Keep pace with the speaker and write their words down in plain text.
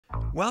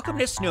Welcome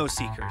to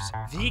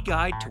SnowSeekers, the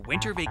guide to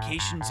winter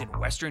vacations in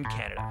Western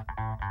Canada.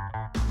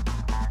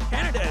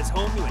 Canada is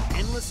home to an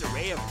endless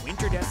array of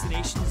winter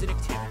destinations and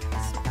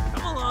activities.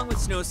 Come along with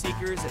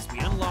SnowSeekers as we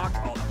unlock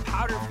all the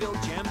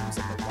powder-filled gems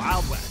of the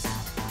Wild West.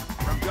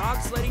 From dog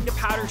sledding to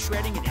powder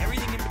shredding and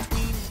everything in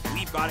between,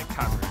 we've got it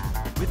covered.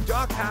 With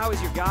Doc Pow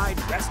as your guide,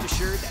 rest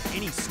assured that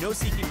any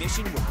snow-seeking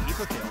mission will be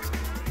fulfilled.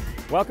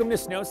 Welcome to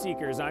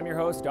SnowSeekers. I'm your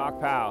host,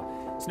 Doc Pow.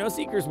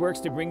 SnowSeekers works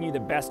to bring you the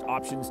best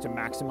options to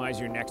maximize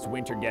your next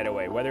winter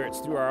getaway, whether it's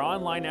through our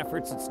online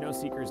efforts at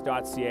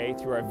snowseekers.ca,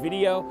 through our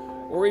video,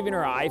 or even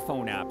our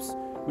iPhone apps.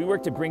 We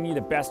work to bring you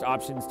the best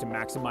options to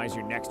maximize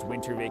your next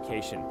winter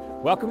vacation.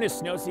 Welcome to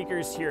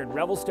SnowSeekers here in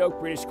Revelstoke,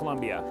 British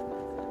Columbia.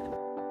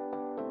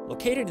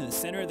 Located in the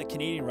center of the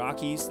Canadian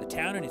Rockies, the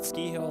town and its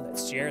ski hill that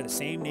share the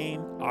same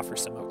name offer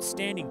some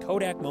outstanding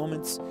Kodak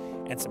moments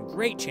and some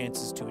great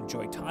chances to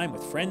enjoy time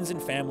with friends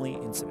and family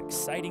in some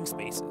exciting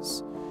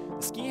spaces.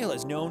 The ski hill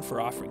is known for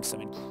offering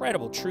some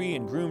incredible tree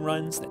and groom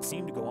runs that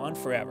seem to go on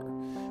forever.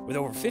 With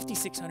over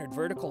 5,600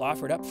 vertical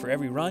offered up for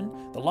every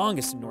run, the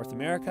longest in North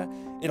America,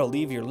 it'll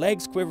leave your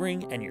legs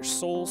quivering and your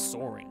soul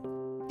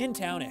soaring. In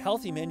town, a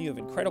healthy menu of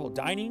incredible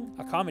dining,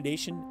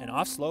 accommodation, and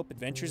off-slope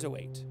adventures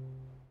await.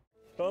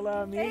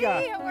 Hola, amiga.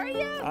 Hey, how are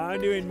you? I'm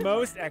doing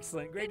most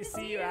excellent. Great to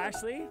see you,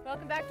 Ashley.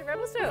 Welcome back to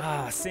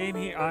Revelstoke. Same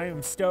here. I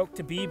am stoked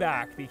to be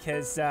back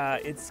because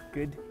it's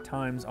good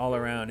times all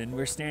around, and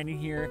we're standing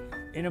here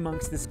in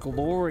amongst this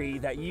glory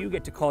that you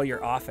get to call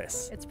your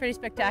office. It's pretty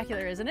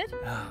spectacular, isn't it?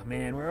 Oh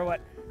man, we're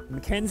what?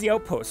 Mackenzie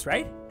Outpost,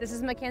 right? This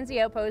is Mackenzie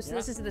Outpost. Yeah.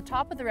 This is the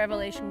top of the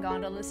Revelation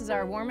gondola. This is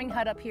our warming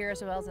hut up here,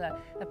 as well as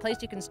a place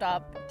you can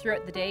stop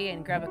throughout the day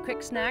and grab a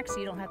quick snack so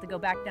you don't have to go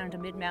back down to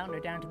mid-mountain or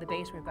down to the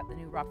base. We've got the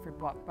new Rockford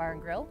Bar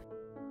and Grill.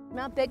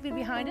 Mount Begbie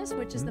behind us,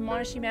 which is the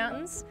Monashee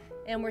Mountains,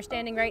 and we're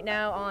standing right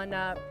now on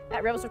at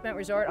Revelstoke Mountain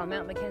Resort on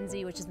Mount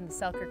Mackenzie, which is in the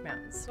Selkirk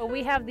Mountains. So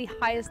we have the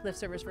highest lift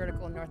service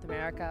vertical in North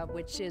America,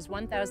 which is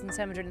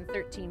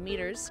 1,713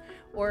 meters,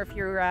 or if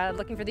you're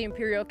looking for the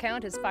imperial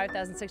count, it's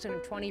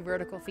 5,620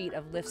 vertical feet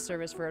of lift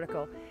service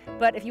vertical.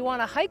 But if you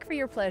want to hike for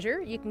your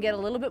pleasure, you can get a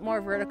little bit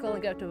more vertical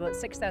and go up to about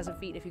 6,000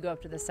 feet if you go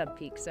up to the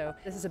sub-peak. So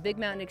this is a big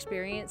mountain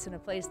experience in a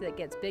place that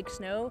gets big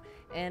snow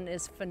and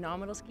is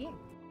phenomenal skiing.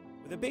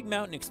 With a big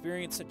mountain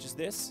experience such as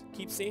this,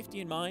 keep safety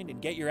in mind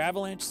and get your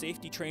avalanche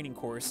safety training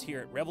course here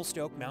at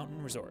Revelstoke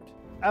Mountain Resort.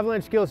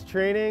 Avalanche skills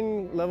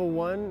training level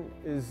 1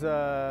 is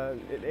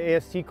an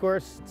AST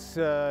course. It's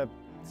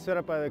set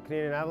up by the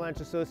Canadian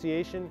Avalanche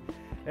Association,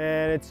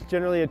 and it's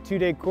generally a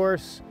 2-day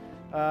course,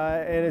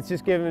 and it's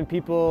just giving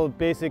people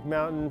basic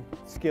mountain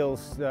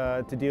skills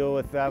to deal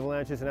with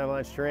avalanches and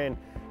avalanche terrain.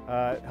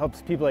 It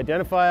helps people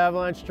identify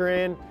avalanche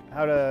terrain,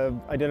 how to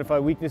identify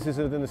weaknesses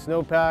within the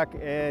snowpack,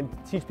 and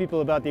teach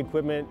people about the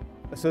equipment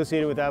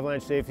associated with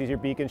avalanche safety, your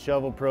beacon,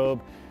 shovel,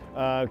 probe,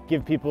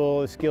 give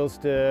people skills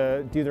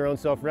to do their own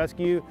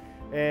self-rescue,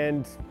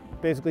 and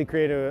basically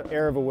create an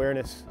air of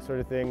awareness sort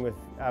of thing with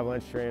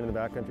avalanche terrain in the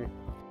backcountry.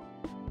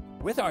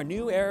 With our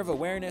new air of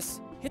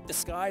awareness, hit the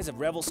skies of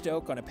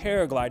Revelstoke on a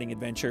paragliding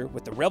adventure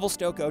with the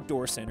Revelstoke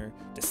Outdoor Center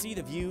to see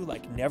the view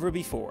like never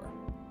before.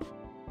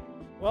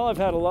 Well, I've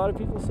had a lot of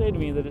people say to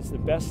me that it's the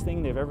best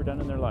thing they've ever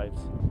done in their lives.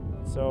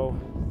 So,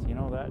 you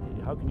know,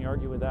 how can you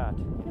argue with that?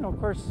 You know, of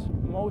course,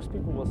 most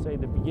people will say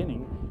the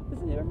beginning,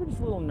 we're just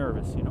a little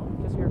nervous, you know,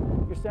 because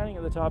you're standing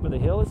at the top of the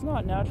hill. It's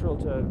not natural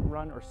to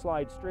run or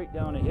slide straight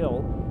down a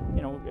hill,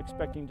 you know,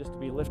 expecting just to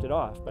be lifted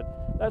off.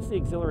 But that's the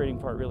exhilarating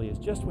part, really, is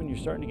just when you're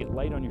starting to get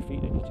light on your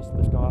feet and you just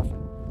lift off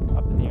and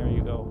up in the air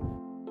you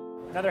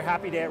go. Another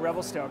happy day at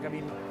Revelstoke. I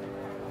mean,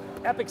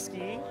 epic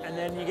skiing, and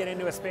then you get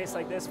into a space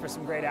like this for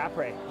some great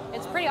après.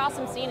 It's a pretty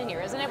awesome scene in here,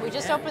 isn't it? We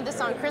just opened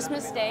this on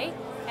Christmas Day,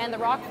 and the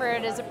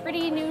Rockford is a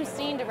pretty new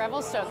scene to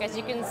Revelstoke. As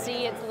you can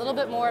see, it's a little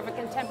bit more of a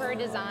contemporary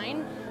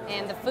design,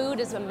 and the food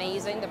is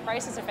amazing. The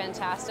prices are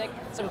fantastic.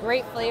 Some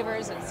great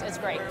flavors. It's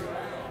great.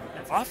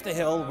 Off the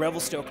hill,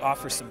 Revelstoke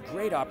offers some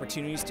great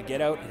opportunities to get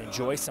out and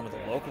enjoy some of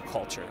the local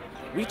culture.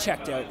 We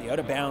checked out the Out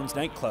of Bounds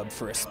nightclub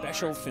for a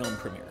special film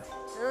premiere.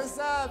 It was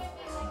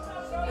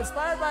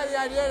inspired by the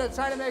idea to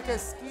try to make a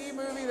ski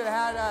movie that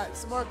had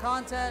some more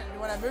content.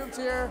 And when I moved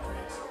here,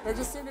 there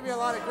just seemed to be a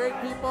lot of great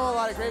people, a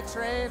lot of great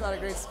terrain, a lot of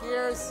great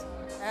skiers,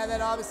 and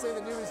then obviously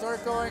the new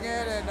resort going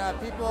in,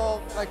 and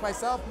people like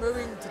myself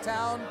moving to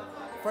town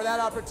for that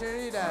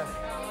opportunity to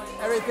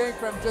everything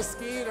from just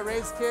ski to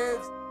raise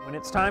kids. When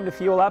it's time to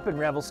fuel up in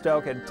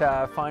Revelstoke at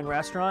a fine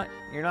restaurant,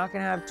 you're not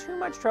going to have too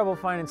much trouble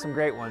finding some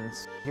great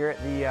ones. Here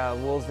at the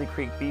Wolseley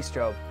Creek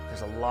Bistro,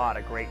 there's a lot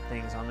of great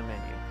things on the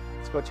menu.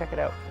 Let's go check it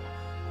out.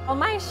 Well,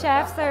 my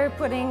chefs are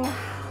putting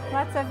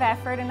lots of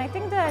effort, and I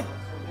think the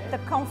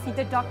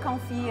duck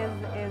confit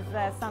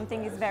is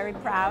something he's very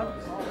proud.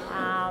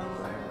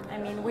 I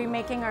mean, we're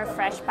making our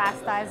fresh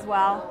pasta as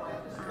well.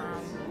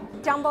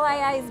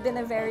 Jambalaya has been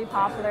a very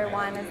popular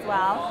one as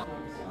well.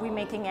 We're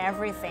making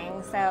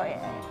everything,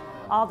 so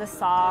all the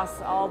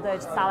sauce, all the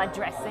salad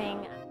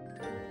dressing.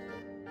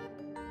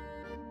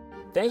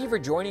 Thank you for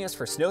joining us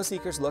for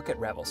SnowSeekers Look at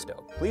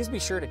Revelstoke. Please be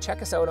sure to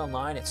check us out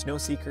online at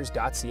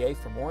snowseekers.ca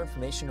for more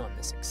information on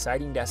this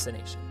exciting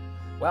destination.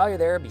 While you're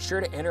there, be sure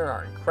to enter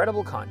our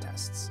incredible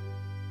contests.